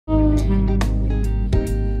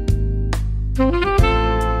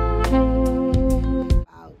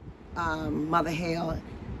Mother Hale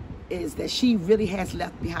is that she really has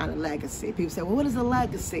left behind a legacy. People say, well, what is a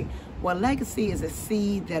legacy? Well, legacy is a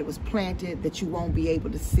seed that was planted that you won't be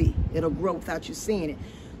able to see. It'll grow without you seeing it.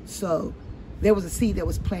 So there was a seed that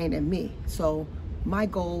was planted in me. So my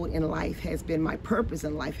goal in life has been, my purpose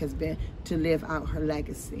in life has been to live out her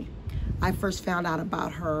legacy. I first found out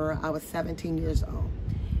about her, I was 17 years old.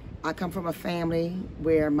 I come from a family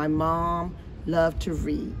where my mom loved to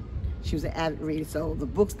read. She was an avid reader, so the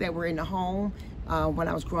books that were in the home when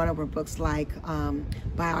I was growing up were books like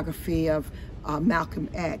biography of Malcolm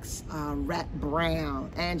X, Rat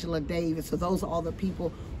Brown, Angela Davis. So those are all the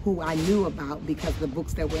people who I knew about because of the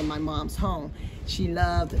books that were in my mom's home. She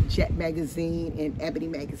loved Jet magazine and Ebony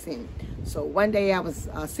magazine. So one day I was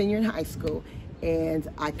a senior in high school and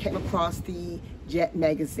I came across the Jet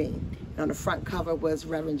magazine. And on the front cover was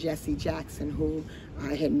Reverend Jesse Jackson, who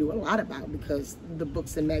I had knew a lot about because the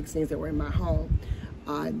books and magazines that were in my home.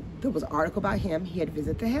 There was an article about him. He had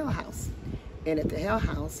visited the Hale house. And at the Hale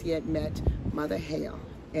house, he had met Mother Hale.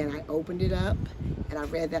 And I opened it up and I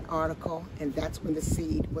read that article, and that's when the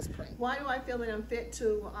seed was planted. Why do I feel that I'm fit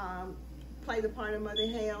to play the part of Mother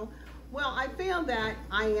Hale? Well, I feel that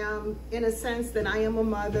I am, in a sense, that I am a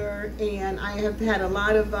mother, and I have had a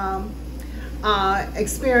lot of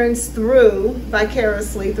experience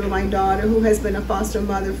vicariously through my daughter, who has been a foster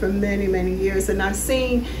mother for many, many years. And I've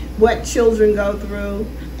seen what children go through,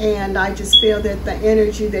 and I just feel that the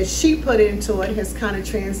energy that she put into it has kind of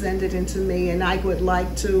transcended into me, and I would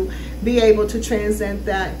like to be able to transcend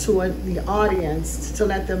that to the audience, to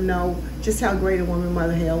let them know just how great a woman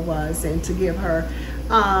Mother Hale was, and to give her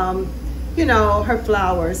you know, her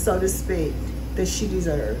flowers, so to speak, that she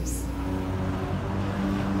deserves.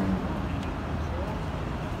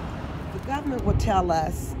 The government will tell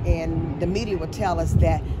us, and the media will tell us,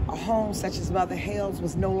 that a home such as Mother Hale's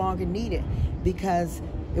was no longer needed because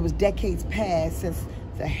it was decades past since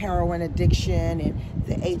the heroin addiction and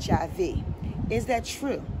the HIV. Is that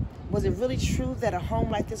true? Was it really true that a home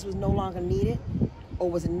like this was no longer needed? Or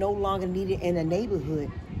was it no longer needed in a neighborhood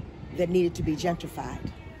that needed to be gentrified?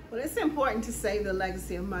 Well, it's important to save the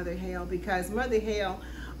legacy of Mother Hale, because Mother Hale,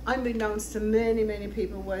 unbeknownst to many, many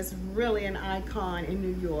people, was really an icon in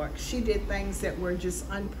New York. She did things that were just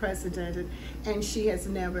unprecedented, and she has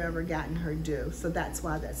never, ever gotten her due. So that's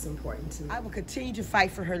why that's important to me. I will continue to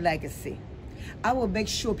fight for her legacy. I will make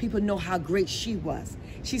sure people know how great she was.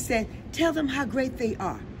 She said, tell them how great they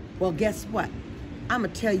are. Well, guess what? I'm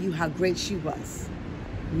going to tell you how great she was.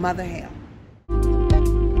 Mother Hale.